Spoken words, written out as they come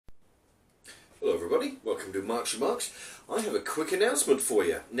Hello everybody, welcome to Mark's Remarks. I have a quick announcement for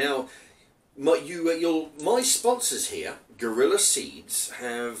you. Now, my sponsors here, Gorilla Seeds,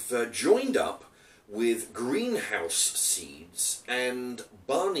 have joined up with Greenhouse Seeds and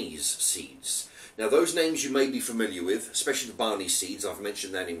Barney's Seeds. Now those names you may be familiar with, especially the Barney's Seeds. I've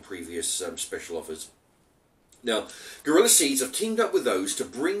mentioned that in previous special offers. Now, Gorilla Seeds have teamed up with those to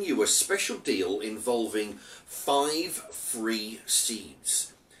bring you a special deal involving 5 free seeds.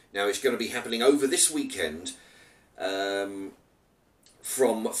 Now, it's going to be happening over this weekend, from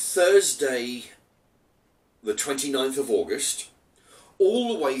Thursday the 29th of August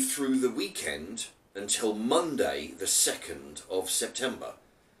all the way through the weekend until Monday the 2nd of September.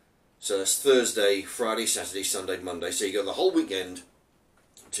 So that's Thursday, Friday, Saturday, Sunday, Monday. So you got the whole weekend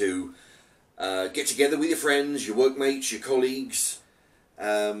to get together with your friends, your workmates, your colleagues,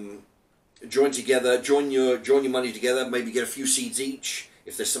 join together, join your money together, maybe get a few seeds each,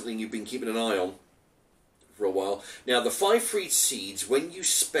 if there's something you've been keeping an eye on for a while. Now, the 5 free seeds, when you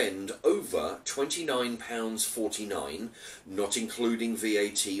spend over £29.49, not including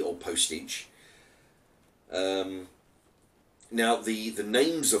VAT or postage. Now, the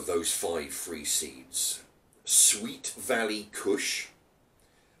names of those 5 free seeds: Sweet Valley Kush,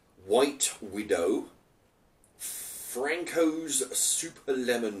 White Widow, Franco's Super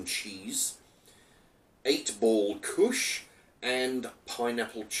Lemon Cheese, 8-Ball Kush, and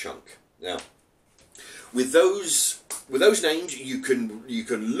Pineapple Chunk. Now, with those names, you can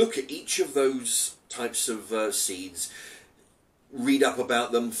look at each of those types of seeds, read up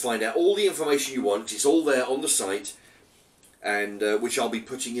about them, find out all the information you want. It's all there on the site, and which I'll be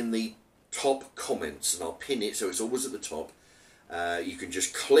putting in the top comments, and I'll pin it so it's always at the top. You can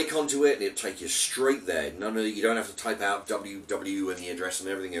just click onto it and it'll take you straight there. You don't have to type out www and the address and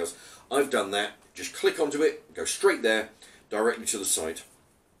everything else. I've done that. Just click onto it, go straight there, directly to the site.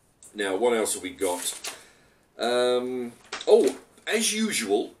 Now, what else have we got? Oh, as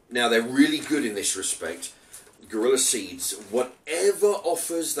usual, now they're really good in this respect, Gorilla Seeds, whatever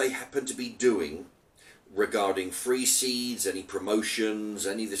offers they happen to be doing regarding free seeds, any promotions,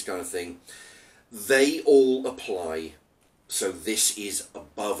 any of this kind of thing, they all apply. So this is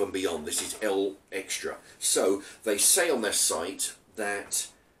above and beyond. This is L extra. So they say on their site that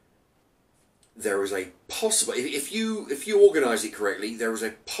there is a possible, if you organise it correctly, there is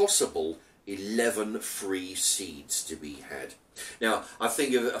a possible 11 free seeds to be had. Now, I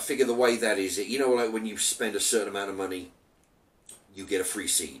figure the way that is, you know, like when you spend a certain amount of money, you get a free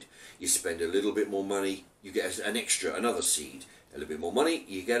seed. You spend a little bit more money, you get another seed. A little bit more money,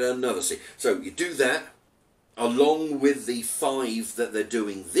 you get another seed. So you do that along with the 5 that they're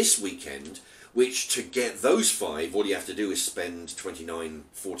doing this weekend, which to get those 5, all you have to do is spend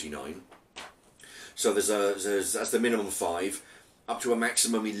 £29.49. So that's the minimum 5, up to a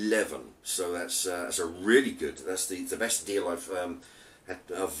maximum 11. So that's a really good. That's the best deal I've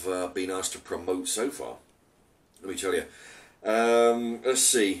been asked to promote so far. Let me tell you. Let's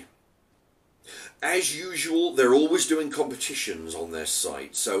see. As usual, they're always doing competitions on their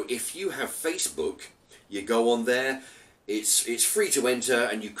site. So if you have Facebook, you go on there. It's free to enter,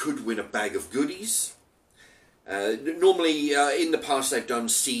 and you could win a bag of goodies. Normally, in the past, they've done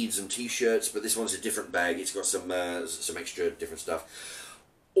seeds and T-shirts, but this one's a different bag. It's got some extra different stuff.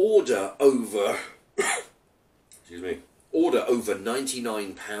 Order over, excuse me, order over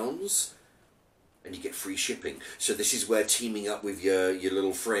 £99, and you get free shipping. So this is where teaming up with your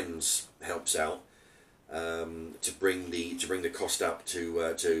little friends helps out, to bring the cost up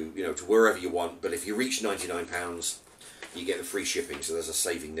to wherever you want. But if you reach £99, you get the free shipping, so there's a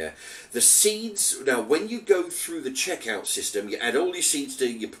saving there. The seeds, now when you go through the checkout system, you add all your seeds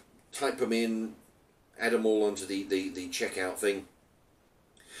to, you type them in, add them all onto the checkout thing.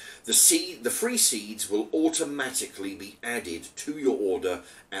 The free seeds will automatically be added to your order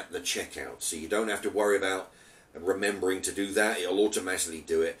at the checkout, so you don't have to worry about remembering to do that. It'll automatically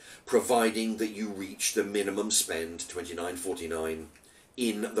do it, providing that you reach the minimum spend, £29.49,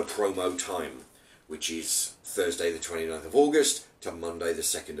 in the promo time, which is Thursday the 29th of August to Monday the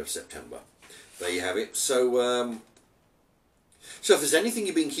 2nd of September. There you have it. So, so if there's anything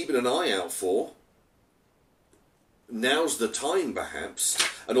you've been keeping an eye out for, now's the time perhaps.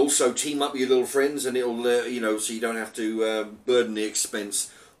 And also team up with your little friends, and it'll, so you don't have to burden the expense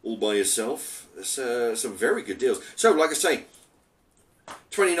all by yourself. There's some very good deals. So, like I say,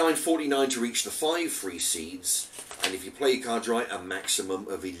 £29.49 to reach the 5 free seeds. And if you play your cards right, a maximum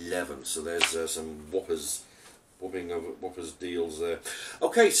of 11. So there's some whoppers deals there.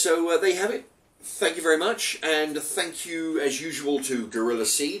 Okay, so there you have it. Thank you very much, and thank you as usual to Gorilla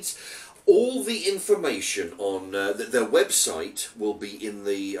Seeds. All the information on their website will be in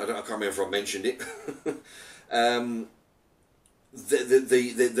the. I can't remember if I mentioned it.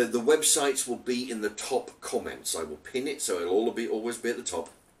 The websites will be in the top comments. I will pin it so it'll always be at the top.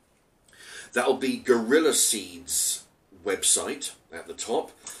 That'll be Gorilla Seeds website at the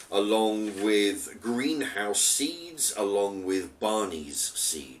top, along with Greenhouse Seeds, along with Barney's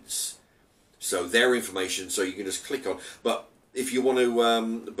Seeds. So their information, so you can just click on. But if you want to,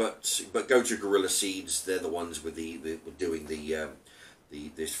 but go to Gorilla Seeds. They're the ones with doing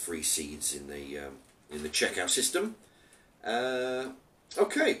this free seeds in the checkout system.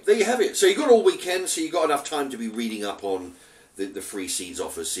 Okay, there you have it. So you got all weekend. So you got enough time to be reading up on the free seeds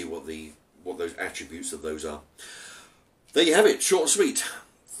offers. See what those attributes of those are. There you have it. Short and sweet.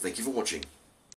 Thank you for watching.